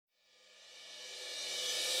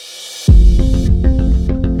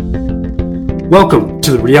Welcome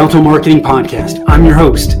to the Rialto Marketing Podcast. I'm your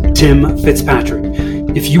host, Tim Fitzpatrick.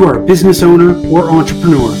 If you are a business owner or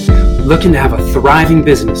entrepreneur looking to have a thriving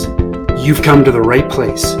business, you've come to the right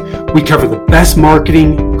place. We cover the best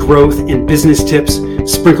marketing, growth, and business tips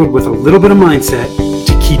sprinkled with a little bit of mindset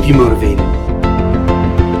to keep you motivated.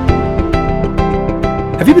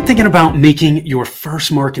 Have you been thinking about making your first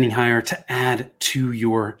marketing hire to add to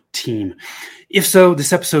your team? If so,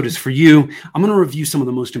 this episode is for you. I'm going to review some of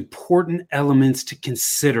the most important elements to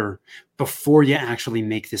consider before you actually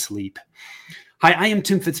make this leap. Hi, I am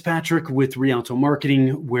Tim Fitzpatrick with Rialto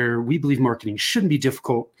Marketing, where we believe marketing shouldn't be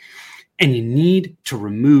difficult, and you need to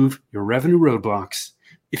remove your revenue roadblocks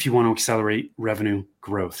if you want to accelerate revenue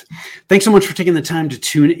growth. Thanks so much for taking the time to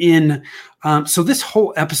tune in. So this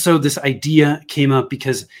whole episode, this idea came up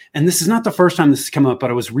because, and this is not the first time this has come up, but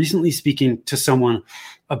I was recently speaking to someone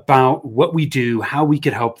about what we do, how we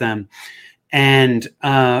could help them. And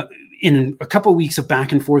in a couple of weeks of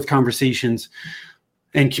back and forth conversations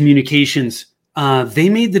and communications, they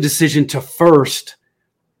made the decision to first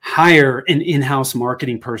hire an in-house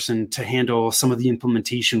marketing person to handle some of the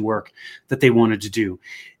implementation work that they wanted to do.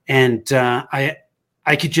 And I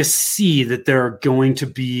could just see that there are going to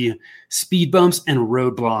be speed bumps and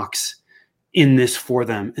roadblocks in this for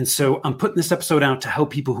them. And so I'm putting this episode out to help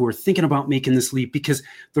people who are thinking about making this leap, because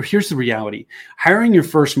here's the reality. Hiring your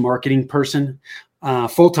first marketing person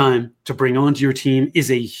full-time to bring onto your team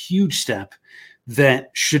is a huge step that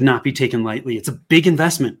should not be taken lightly. It's a big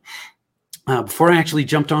investment. Before I actually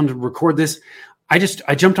jumped on to record this, I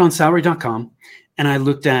jumped on salary.com and I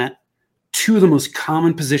looked at two of the most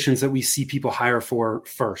common positions that we see people hire for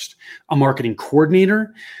first: a marketing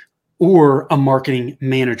coordinator or a marketing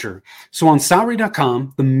manager. So on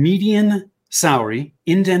salary.com, the median salary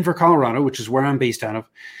in Denver, Colorado, which is where I'm based out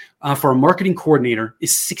of, for a marketing coordinator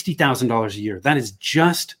is $60,000 a year. That is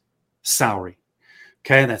just salary.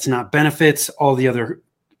 Okay. That's not benefits, all the other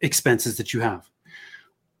expenses that you have.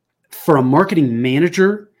 For a marketing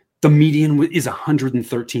manager, the median is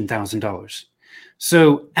 $113,000.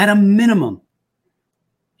 So at a minimum,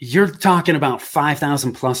 you're talking about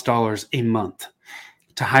 $5,000 plus a month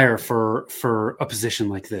to hire for a position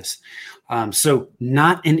like this. So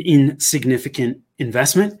not an insignificant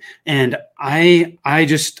investment. And I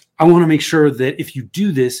want to make sure that if you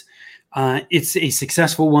do this, it's a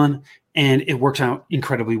successful one and it works out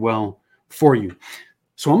incredibly well for you.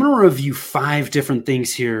 So I'm going to review 5 different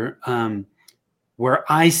things here where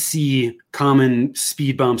I see common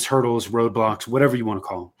speed bumps, hurdles, roadblocks, whatever you want to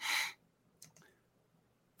call them.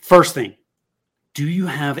 First thing, do you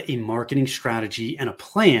have a marketing strategy and a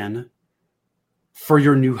plan for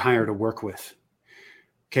your new hire to work with?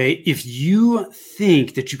 Okay, if you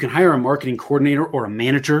think that you can hire a marketing coordinator or a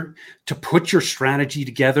manager to put your strategy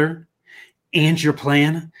together and your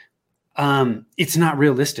plan, it's not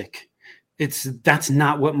realistic. That's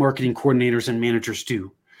not what marketing coordinators and managers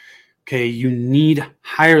do. Okay, you need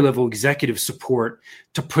higher level executive support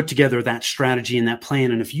to put together that strategy and that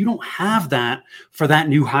plan. And if you don't have that for that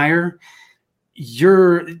new hire,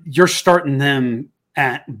 you're starting them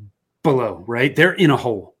at below, right? They're in a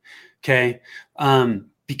hole. Okay,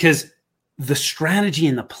 because the strategy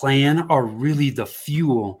and the plan are really the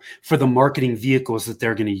fuel for the marketing vehicles that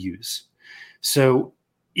they're going to use. So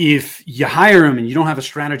if you hire them and you don't have a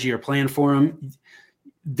strategy or plan for them,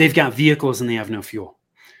 they've got vehicles and they have no fuel.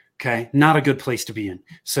 Okay, not a good place to be in.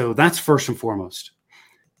 So that's first and foremost.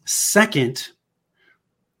 Second,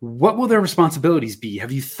 what will their responsibilities be?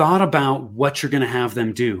 Have you thought about what you're going to have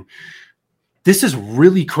them do? This is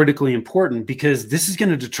really critically important because this is going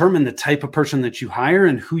to determine the type of person that you hire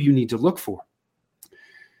and who you need to look for.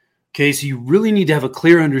 Okay, so you really need to have a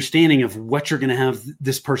clear understanding of what you're going to have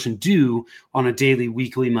this person do on a daily,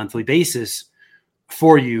 weekly, monthly basis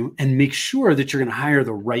for you, and make sure that you're going to hire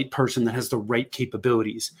the right person that has the right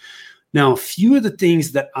capabilities. Now, a few of the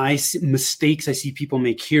things that mistakes I see people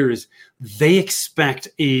make here is they expect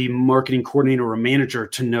a marketing coordinator or a manager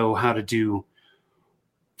to know how to do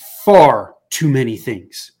far too many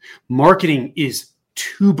things. Marketing is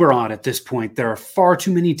too broad at this point. There are far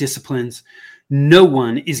too many disciplines. No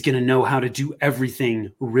one is going to know how to do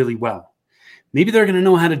everything really well. Maybe they're going to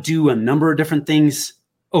know how to do a number of different things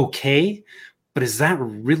okay, but is that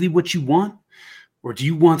really what you want? Or do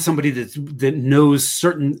you want somebody that knows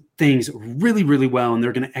certain things really, really well and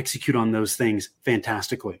they're going to execute on those things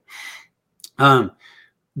fantastically?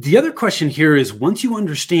 The other question here is, once you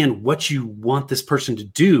understand what you want this person to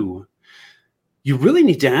do, you really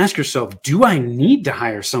need to ask yourself, do I need to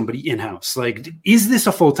hire somebody in-house? Like, is this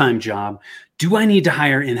a full-time job? Do I need to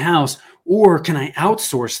hire in-house, or can I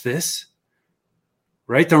outsource this?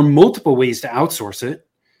 Right? There are multiple ways to outsource it.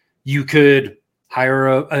 You could Hire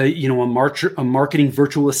a marketing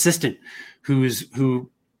virtual assistant who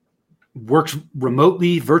works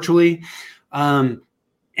remotely, virtually, and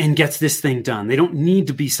gets this thing done. They don't need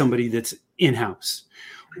to be somebody that's in-house.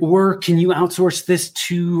 Or can you outsource this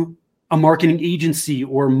to a marketing agency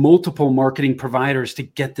or multiple marketing providers to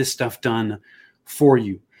get this stuff done for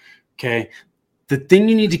you? Okay. The thing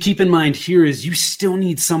you need to keep in mind here is you still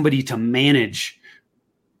need somebody to manage,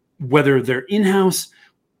 whether they're in-house,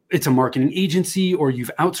 it's a marketing agency, or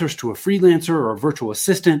you've outsourced to a freelancer or a virtual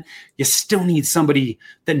assistant. You still need somebody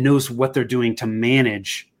that knows what they're doing to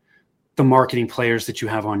manage the marketing players that you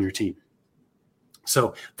have on your team.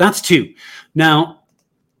 So that's 2. Now,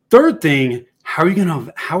 third thing, how are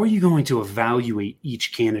you going to evaluate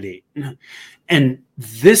each candidate? And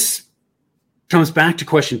this comes back to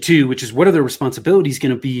question 2, which is what are their responsibilities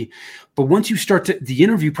going to be? But once you start the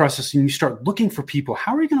interview process and you start looking for people,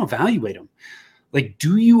 how are you going to evaluate them? Like,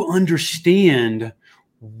 do you understand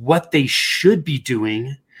what they should be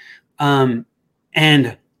doing,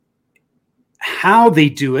 and how they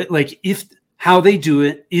do it? Like, if how they do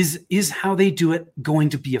it is how they do it going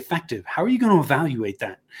to be effective? How are you going to evaluate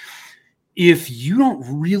that? If you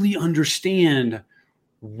don't really understand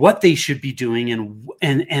what they should be doing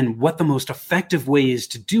and what the most effective way is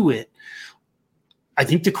to do it, I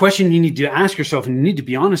think the question you need to ask yourself, and you need to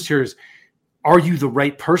be honest here, is, are you the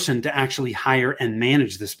right person to actually hire and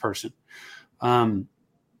manage this person? You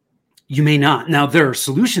may not. Now, there are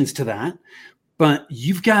solutions to that, but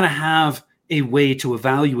you've got to have a way to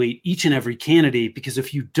evaluate each and every candidate, because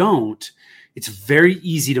if you don't, it's very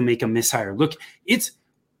easy to make a mishire. Look,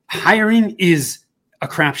 hiring is a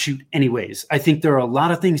crapshoot anyways. I think there are a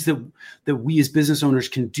lot of things that we as business owners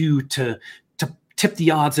can do to tip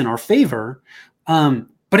the odds in our favor, but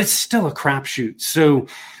it's still a crapshoot. So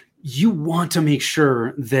you want to make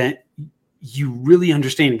sure that you really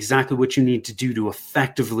understand exactly what you need to do to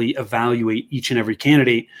effectively evaluate each and every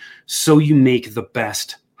candidate so you make the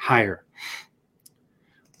best hire.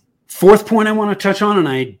 Fourth point I want to touch on, and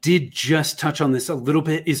I did just touch on this a little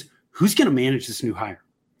bit, is who's going to manage this new hire?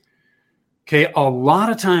 Okay, a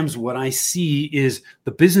lot of times what I see is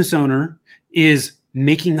the business owner is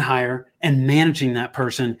making the hire and managing that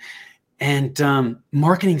person, and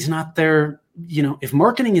marketing's not there. If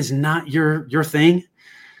marketing is not your thing,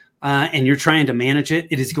 and you're trying to manage it,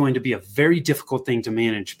 it is going to be a very difficult thing to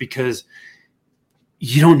manage, because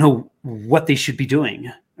you don't know what they should be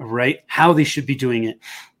doing, right? How they should be doing it.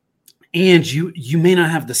 And you may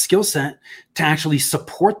not have the skill set to actually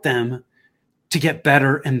support them to get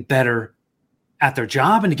better and better at their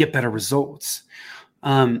job and to get better results.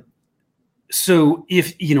 So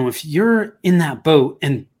if you're in that boat,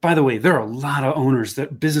 and by the way, there are a lot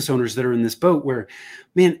of business owners that are in this boat where,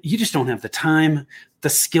 man, you just don't have the time, the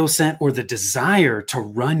skill set, or the desire to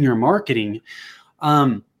run your marketing.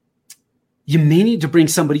 You may need to bring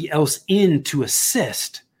somebody else in to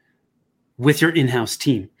assist with your in-house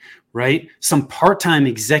team, right? Some part-time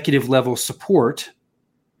executive level support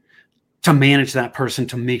to manage that person,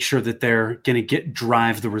 to make sure that they're going to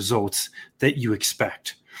drive the results that you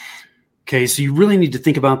expect. Okay, so you really need to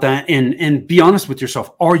think about that and be honest with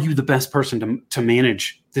yourself. Are you the best person to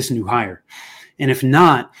manage this new hire? And if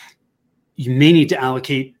not, you may need to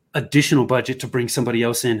allocate additional budget to bring somebody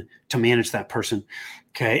else in to manage that person.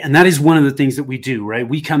 Okay, and that is one of the things that we do, right?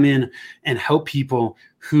 We come in and help people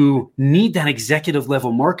who need that executive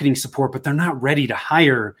level marketing support, but they're not ready to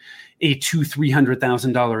hire a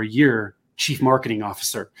 $200,000-$300,000 a year chief marketing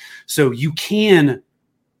officer. So you can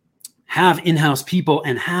have in-house people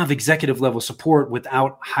and have executive level support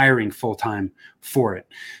without hiring full-time for it.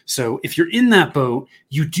 So if you're in that boat,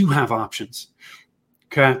 you do have options.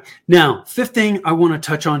 Okay. Now, fifth thing I want to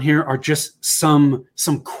touch on here are just some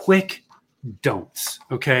quick don'ts.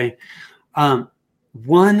 Okay.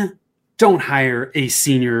 One, don't hire a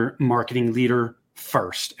senior marketing leader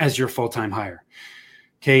first as your full-time hire.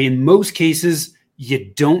 Okay. In most cases,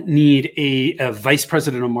 you don't need a vice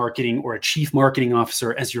president of marketing or a chief marketing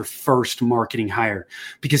officer as your first marketing hire,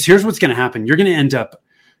 because here's what's going to happen. You're going to end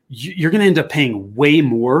up paying way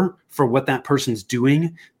more for what that person's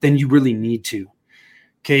doing than you really need to.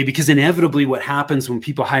 Okay. Because inevitably what happens when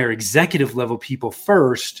people hire executive level people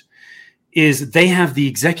first is they have the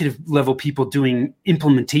executive level people doing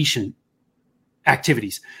implementation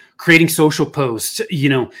activities, creating social posts,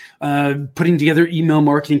 putting together email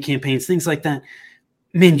marketing campaigns, things like that.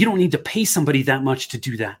 Man, you don't need to pay somebody that much to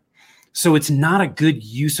do that. So it's not a good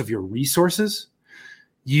use of your resources.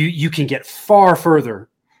 You can get far further.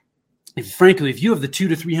 Frankly, if you have the $200,000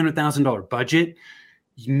 to $300,000 budget,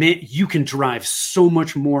 you can drive so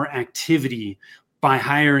much more activity by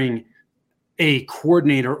hiring a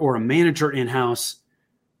coordinator or a manager in-house,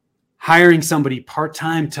 hiring somebody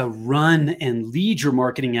part-time to run and lead your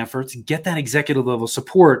marketing efforts, get that executive level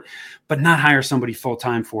support, but not hire somebody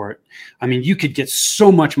full-time for it. I mean, you could get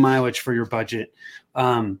so much mileage for your budget.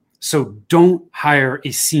 So don't hire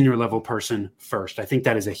a senior level person first. I think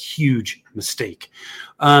that is a huge mistake.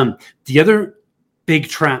 The other big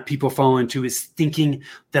trap people fall into is thinking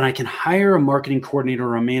that I can hire a marketing coordinator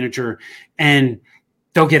or a manager and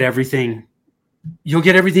they'll get everything. You'll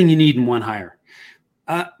get everything you need in one hire.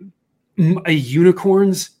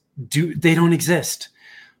 Unicorns they don't exist,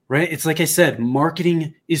 right? It's like I said,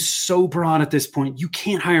 marketing is so broad at this point. You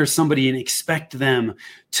can't hire somebody and expect them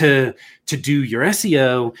to do your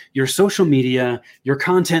SEO, your social media, your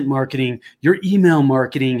content marketing, your email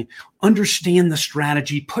marketing, understand the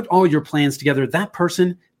strategy, put all your plans together. That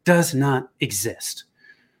person does not exist.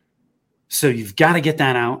 So you've got to get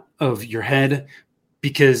that out of your head,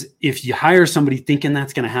 because if you hire somebody thinking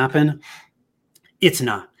that's going to happen, it's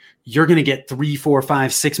not. You're going to get 3, 4,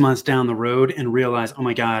 5, 6 months down the road and realize, oh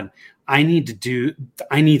my God, I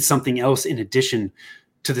need something else in addition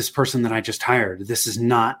to this person that I just hired.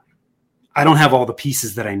 I don't have all the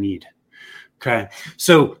pieces that I need. Okay.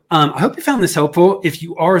 So I hope you found this helpful. If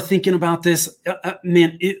you are thinking about this,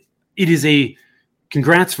 man, it is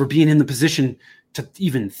congrats for being in the position to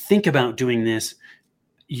even think about doing this.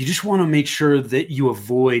 You just want to make sure that you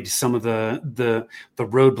avoid some of the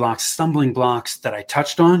roadblocks, stumbling blocks that I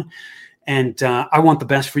touched on. And I want the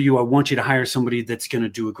best for you. I want you to hire somebody that's going to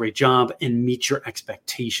do a great job and meet your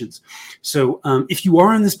expectations. So if you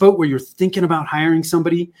are in this boat where you're thinking about hiring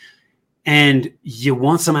somebody and you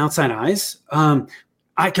want some outside eyes, I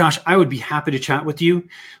would be happy to chat with you.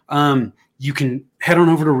 You can head on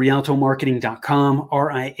over to rialtomarketing.com,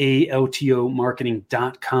 RIALTO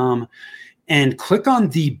marketing.com. And click on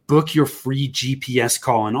the book your free GPS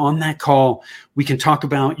call. And on that call, we can talk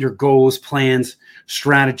about your goals, plans,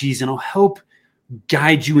 strategies, and I'll help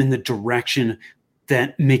guide you in the direction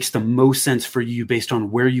that makes the most sense for you based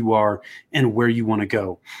on where you are and where you want to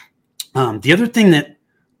go. The other thing that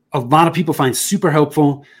a lot of people find super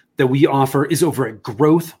helpful that we offer is over at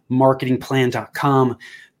growthmarketingplan.com.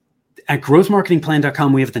 At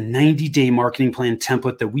growthmarketingplan.com, we have the 90-day marketing plan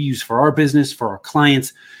template that we use for our business, for our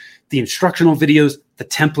clients. The instructional videos, the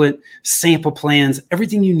template, sample plans,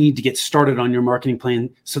 everything you need to get started on your marketing plan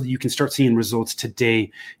so that you can start seeing results today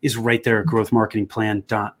is right there at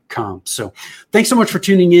growthmarketingplan.com. So thanks so much for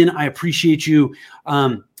tuning in. I appreciate you.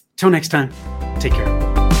 Till next time, take care.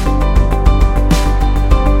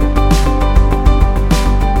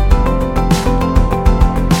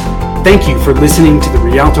 Thank you for listening to the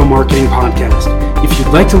Rialto Marketing Podcast. If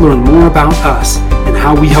you'd like to learn more about us and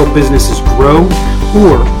how we help businesses grow,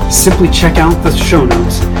 or simply check out the show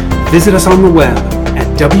notes, visit us on the web at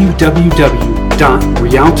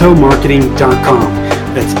www.rialtomarketing.com.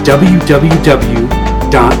 That's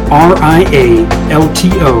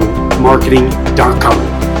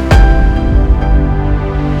www.rialtomarketing.com.